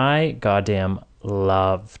I goddamn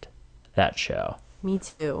loved that show. Me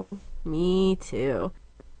too. Me too.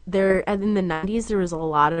 There in the 90s there was a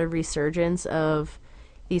lot of resurgence of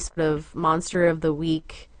these sort of monster of the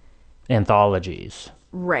week. Anthologies.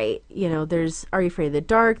 Right. There's Are You Afraid of the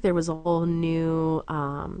Dark? There was a whole new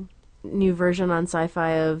version on Sci-Fi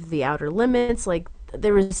of The Outer Limits. Like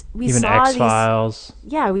we Even saw X-Files.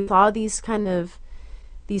 we saw these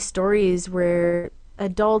these stories where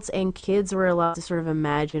adults and kids were allowed to sort of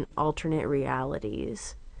imagine alternate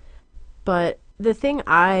realities. But the thing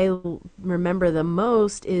I remember the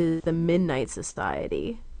most is the Midnight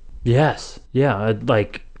Society. Yes. Yeah.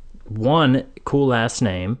 Like, one, cool ass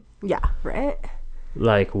name. Yeah, right?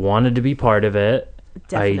 Like, wanted to be part of it.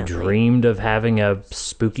 Definitely. I dreamed of having a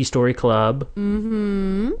spooky story club.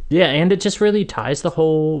 Mm-hmm. Yeah, and it just really ties the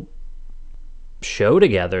whole show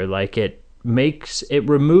together. Like, it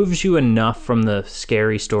removes you enough from the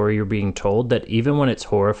scary story you're being told that even when it's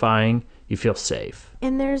horrifying, you feel safe.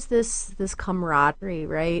 And there's this camaraderie,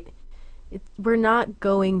 right? We're not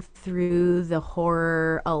going through the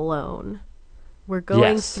horror alone. We're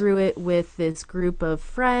going Yes. through it with this group of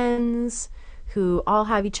friends who all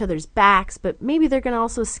have each other's backs, but maybe they're going to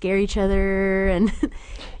also scare each other. And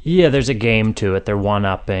Yeah, there's a game to it. They're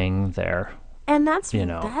one-upping. and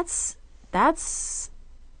that's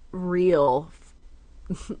real.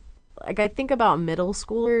 Like, I think about middle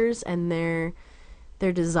schoolers and their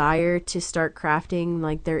desire to start crafting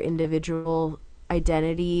like their individual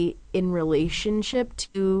identity in relationship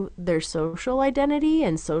to their social identity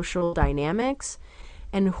and social dynamics.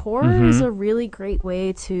 And horror is a really great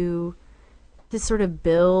way to sort of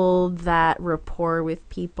build that rapport with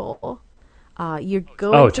people. You're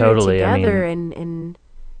going through totally. it I together, and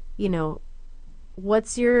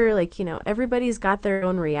what's your everybody's got their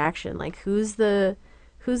own reaction. Like, who's the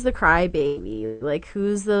crybaby? Like,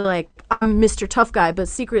 who's the I'm Mr. Tough Guy, but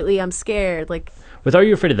secretly I'm scared. Like, With Are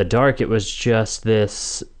You Afraid of the Dark, it was just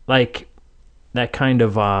this, like, that kind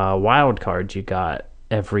of wild card you got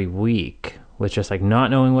every week, with just, like,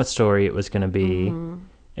 not knowing what story it was going to be.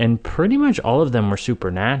 And pretty much all of them were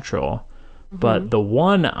supernatural. But the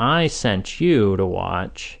one I sent you to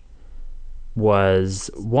watch was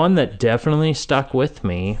one that definitely stuck with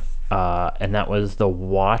me, and that was The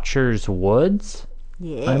Watcher's Woods,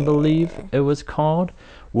 I believe it was called,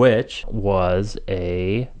 which was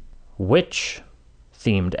a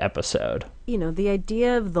witch-themed episode. the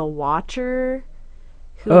idea of the Watcher.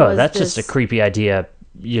 That's just a creepy idea.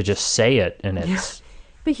 You just say it, and it's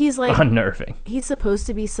But he's like unnerving. he's supposed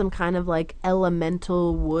to be some kind of like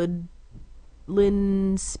elemental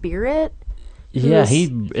woodland spirit. Yeah, who's-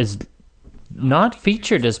 he is not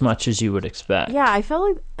featured as much as you would expect. Yeah, I felt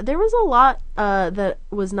like there was a lot that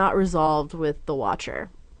was not resolved with the Watcher.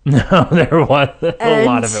 No, there was a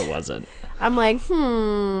lot of And- it wasn't. I'm like,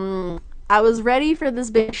 I was ready for this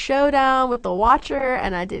big showdown with the Watcher,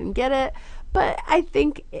 and I didn't get it. But I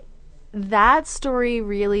think that story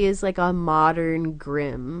really is like a modern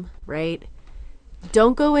Grimm, right?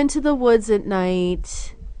 Don't go into the woods at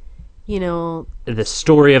night. The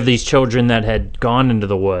story of these children that had gone into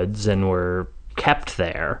the woods and were kept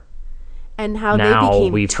there. And how Now they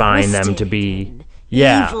became we find them to twisted be and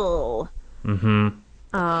yeah, evil.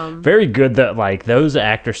 very good. That, like, those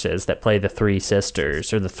actresses that play the three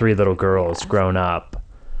sisters or the three little girls grown up,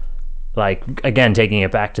 like, again, taking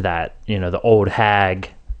it back to that, the old hag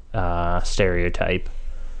stereotype.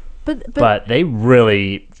 But they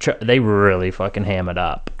really fucking ham it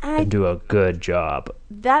up and do a good job.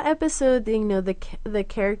 That episode, the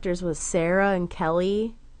characters was Sarah and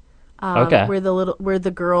Kelly. Okay. Were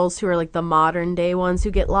the girls who are like the modern day ones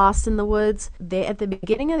who get lost in the woods. They, at the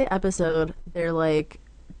beginning of the episode, they're like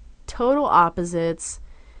total opposites.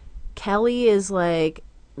 Kelly is like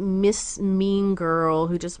Miss Mean Girl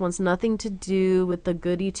who just wants nothing to do with the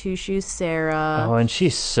goody two shoes Sarah. Oh, and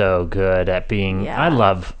she's so good at being. Yeah. I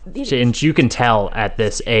love, and you can tell at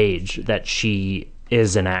this age that she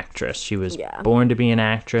is an actress. She was born to be an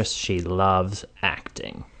actress. She loves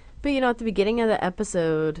acting. But at the beginning of the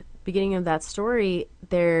episode, beginning of that story,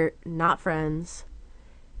 they're not friends.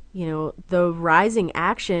 the rising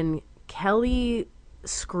action, Kelly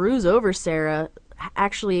screws over Sarah,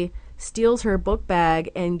 actually steals her book bag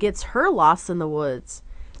and gets her lost in the woods.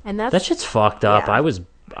 And That shit's fucked up. Yeah.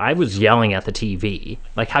 I was yelling at the TV.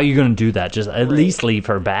 Like, how you gonna do that? Just at least leave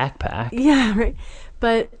her backpack. Yeah, right.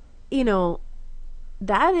 But,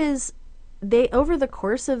 that is, they, over the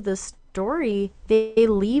course of the story, they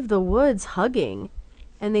leave the woods hugging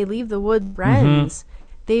and they leave the woods friends.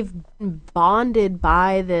 They've been bonded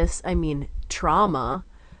by this, trauma,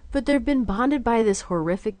 but they've been bonded by this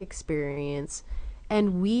horrific experience.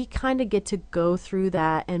 And we kind of get to go through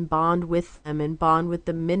that and bond with them and bond with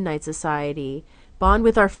the Midnight Society, bond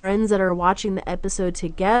with our friends that are watching the episode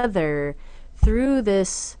together through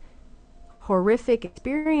this horrific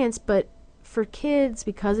experience. But for kids,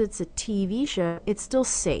 because it's a TV show, it's still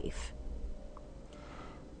safe.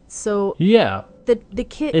 So Yeah. the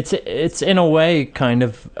kid, It's in a way kind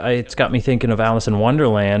of, it's got me thinking of Alice in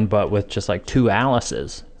Wonderland, but with just like two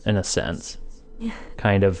Alices in a sense. Yeah.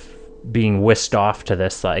 Kind of being whisked off to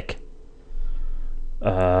this like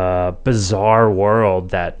bizarre world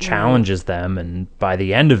that challenges them, and by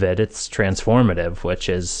the end of it, it's transformative, which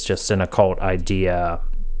is just an occult idea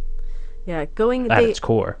yeah, at its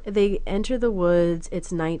core. They enter the woods.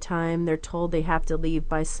 It's nighttime. They're told they have to leave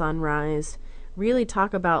by sunrise. Really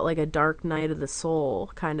talk about like a dark night of the soul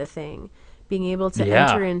kind of thing. Being able to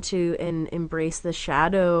enter into and embrace the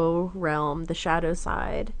shadow realm, the shadow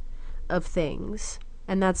side of things.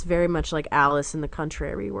 And that's very much like Alice in the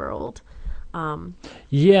Contrary World.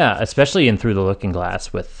 Yeah, especially in Through the Looking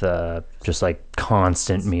Glass with just like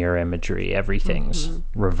constant mirror imagery. Everything's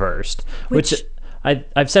reversed. Which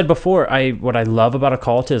I've said before, what I love about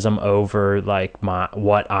occultism over like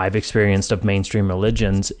what I've experienced of mainstream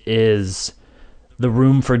religions is the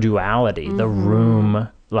room for duality, the room,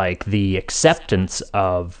 like the acceptance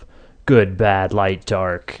of good, bad, light,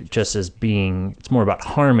 dark, just as being, it's more about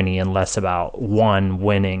harmony and less about one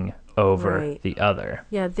winning over the other.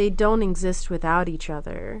 Yeah, they don't exist without each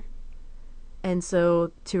other. And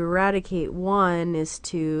so to eradicate one is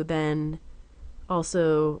to then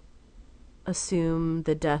also assume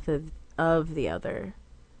the death of the other.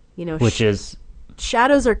 Which is...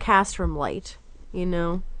 Shadows are cast from light,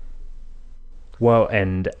 Well,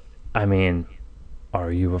 and I mean,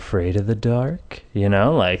 are you afraid of the dark?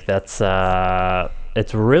 Like that's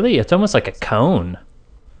it's almost like a cone.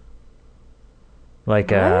 Like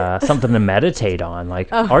something to meditate on.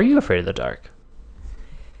 Like, are you afraid of the dark?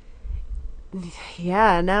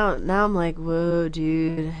 Yeah, now I'm like, whoa,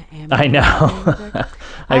 dude. I know.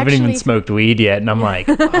 I haven't even smoked weed yet, and I'm like,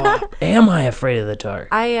 am I afraid of the dark?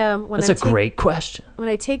 That's a great question. When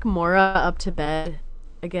I take Mora up to bed,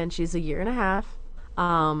 again, she's 1.5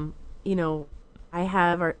 years. I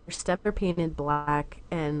have our steps are painted black,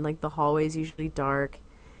 and like the hallway's usually dark,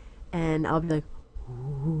 and I'll be like,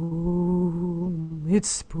 ooh, it's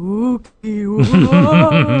spooky.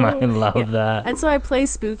 I love that. And so I play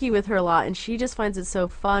spooky with her a lot, and she just finds it so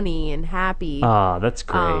funny and happy. Oh, that's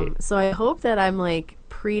great. So I hope that I'm like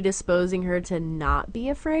predisposing her to not be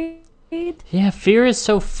afraid. Yeah, fear is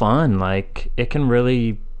so fun. Like it can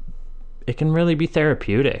really be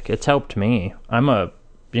therapeutic. It's helped me. I'm a,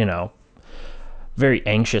 very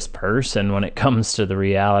anxious person when it comes to the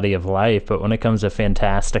reality of life, but when it comes to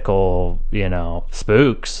fantastical,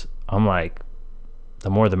 spooks, I'm like, the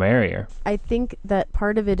more the merrier. I think that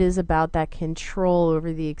part of it is about that control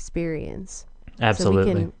over the experience. Absolutely. So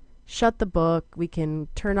we can shut the book, we can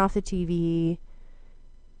turn off the TV,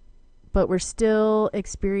 but we're still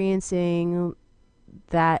experiencing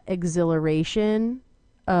that exhilaration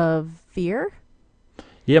of fear.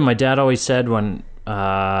 Yeah, my dad always said when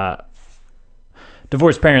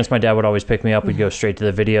divorced parents, my dad would always pick me up. We'd go straight to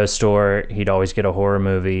the video store. He'd always get a horror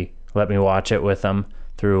movie, let me watch it with him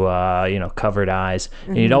through covered eyes.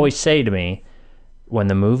 And he'd always say to me, when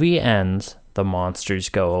the movie ends, the monsters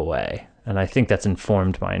go away. And I think that's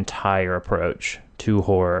informed my entire approach to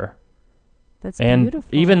horror. That's and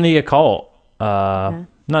beautiful. Even the occult. Not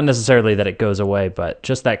necessarily that it goes away, but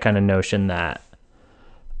just that kind of notion that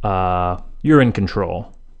you're in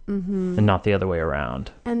control and not the other way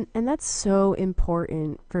around. And that's so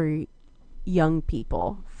important for young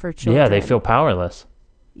people, for children. Yeah, they feel powerless.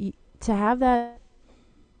 To have that,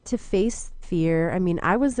 to face fear. I mean,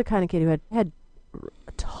 I was the kind of kid who had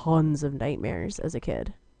tons of nightmares as a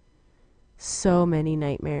kid. So many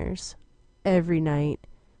nightmares every night.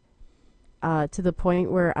 To the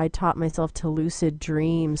point where I taught myself to lucid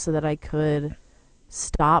dream so that I could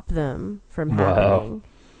stop them from happening.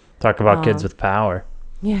 Talk about kids with power.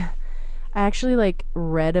 Yeah. I actually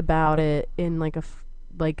read about it in a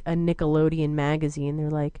Nickelodeon magazine.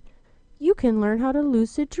 They're like, you can learn how to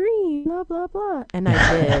lucid dream, blah, blah, blah. And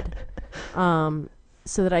I did.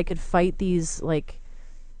 So that I could fight these, like,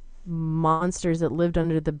 monsters that lived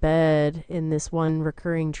under the bed in this one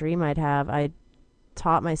recurring dream I'd have. I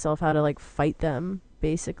taught myself how to, like, fight them,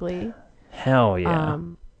 basically. Hell yeah.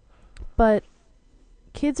 But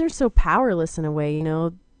kids are so powerless in a way, you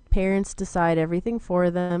know. Parents decide everything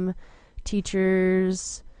for them.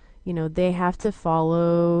 Teachers, you know, they have to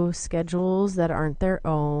follow schedules that aren't their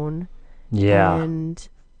own. Yeah. And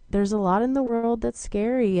there's a lot in the world that's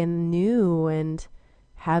scary and new, and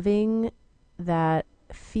having that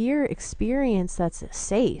fear experience that's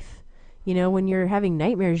safe. You know, when you're having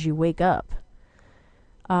nightmares, you wake up.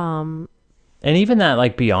 And even that,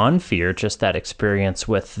 like, beyond fear, just that experience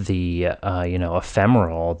with the,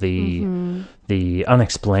 ephemeral, the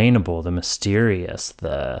unexplainable, the mysterious,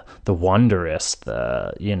 the wondrous,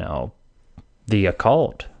 the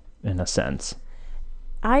occult, in a sense.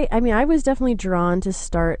 I mean, I was definitely drawn to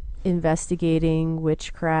start investigating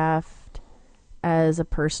witchcraft as a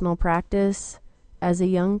personal practice as a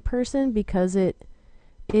young person, because it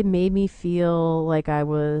made me feel like I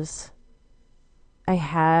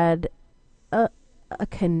had a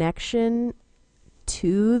connection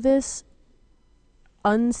to this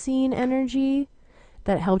unseen energy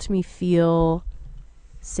that helped me feel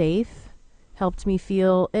safe, helped me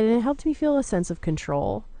feel a sense of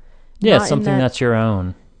control. Yeah, Not in something that- that's your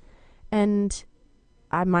own. And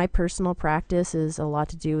my personal practice is a lot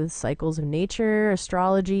to do with cycles of nature,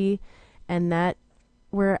 astrology, and that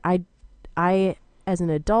where I as an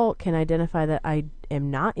adult can identify that I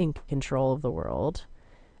am not in control of the world.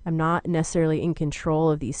 I'm not necessarily in control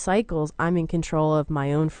of these cycles. I'm in control of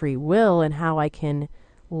my own free will and how I can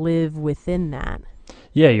live within that.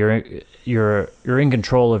 Yeah, you're in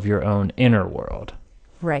control of your own inner world.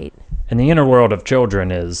 Right. And the inner world of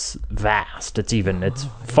children is vast. It's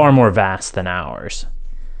far more vast than ours.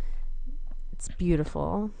 It's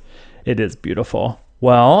beautiful. It is beautiful.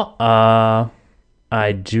 Well,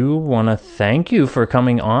 I do want to thank you for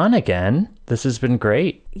coming on again. This has been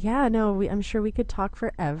great. Yeah, no, I'm sure we could talk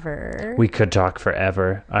forever. We could talk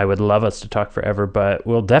forever. I would love us to talk forever, but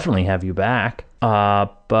we'll definitely have you back.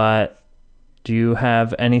 But do you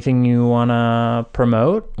have anything you want to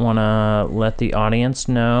promote? Want to let the audience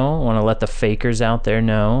know? Want to let the fakers out there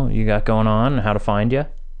know you got going on and how to find you?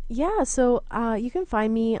 Yeah, so you can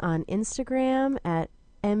find me on Instagram at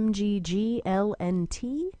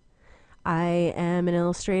MGGLNT. I am an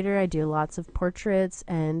illustrator. I do lots of portraits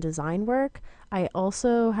and design work. I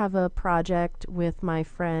also have a project with my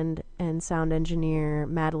friend and sound engineer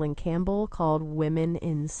Madeline Campbell called Women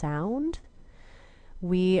in Sound.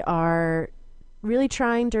 We are really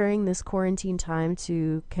trying during this quarantine time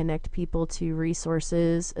to connect people to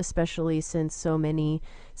resources, especially since so many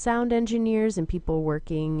sound engineers and people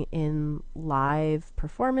working in live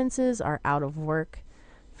performances are out of work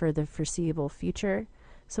for the foreseeable future.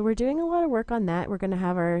 So we're doing a lot of work on that. We're going to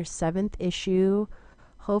have our 7th issue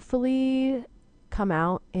hopefully come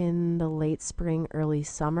out in the late spring, early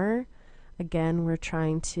summer. Again, we're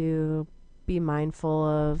trying to be mindful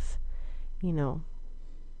of, you know,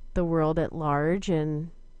 the world at large,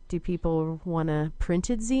 and do people want a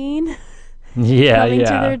printed zine coming to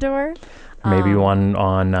their door? Maybe one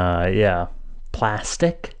on,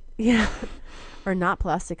 plastic. Yeah. Or not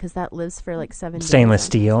plastic, because that lives for like 7 days. Stainless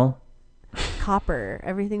steel. Copper.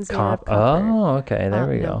 Everything's made of copper. Oh, okay. There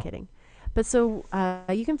we No, go. I'm kidding. But so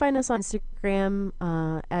you can find us on Instagram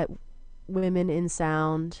at Women in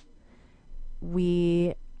Sound.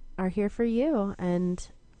 We are here for you, and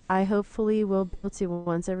I hopefully will be able to,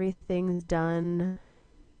 once everything's done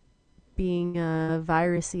being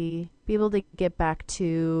virusy, be able to get back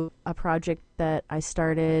to a project that I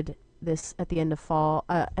started this at the end of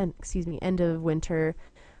end of winter,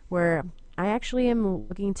 where I actually am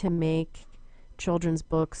looking to make children's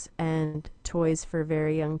books and toys for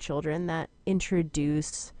very young children that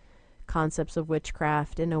introduce concepts of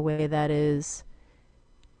witchcraft in a way that is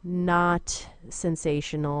not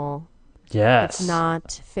sensational. Yes. It's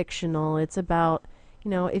not fictional. It's about, you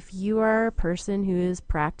know, if you are a person who is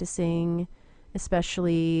practicing,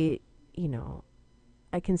 especially, you know,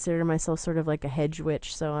 I consider myself sort of like a hedge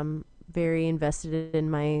witch, so I'm very invested in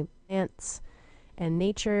my plants and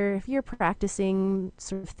nature. If you're practicing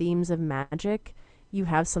sort of themes of magic, you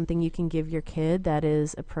have something you can give your kid that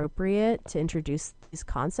is appropriate to introduce these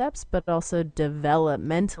concepts, but also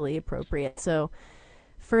developmentally appropriate. So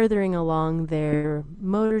furthering along their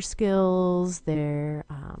motor skills, their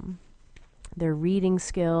reading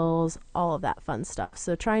skills, all of that fun stuff.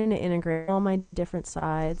 So trying to integrate all my different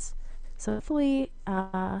sides. So hopefully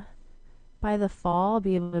by the fall, I'll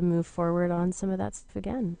be able to move forward on some of that stuff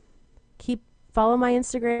again. follow my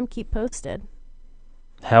Instagram, keep posted.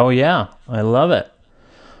 Hell yeah, I love it.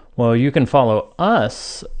 Well, you can follow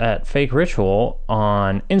us at Fake Ritual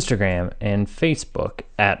on Instagram and Facebook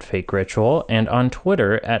at Fake Ritual, and on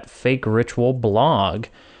Twitter at Fake Ritual Blog.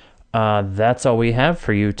 That's all we have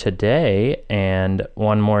for you today. And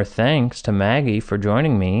one more thanks to Maggie for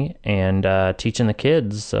joining me and teaching the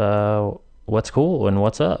kids what's cool and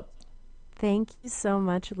what's up. Thank you so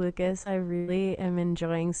much, Lucas. I really am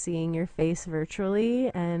enjoying seeing your face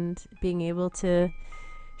virtually and being able to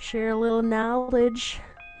share a little knowledge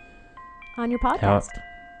on your podcast.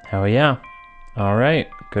 Hell yeah. All right.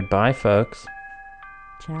 Goodbye, folks.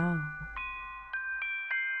 Ciao.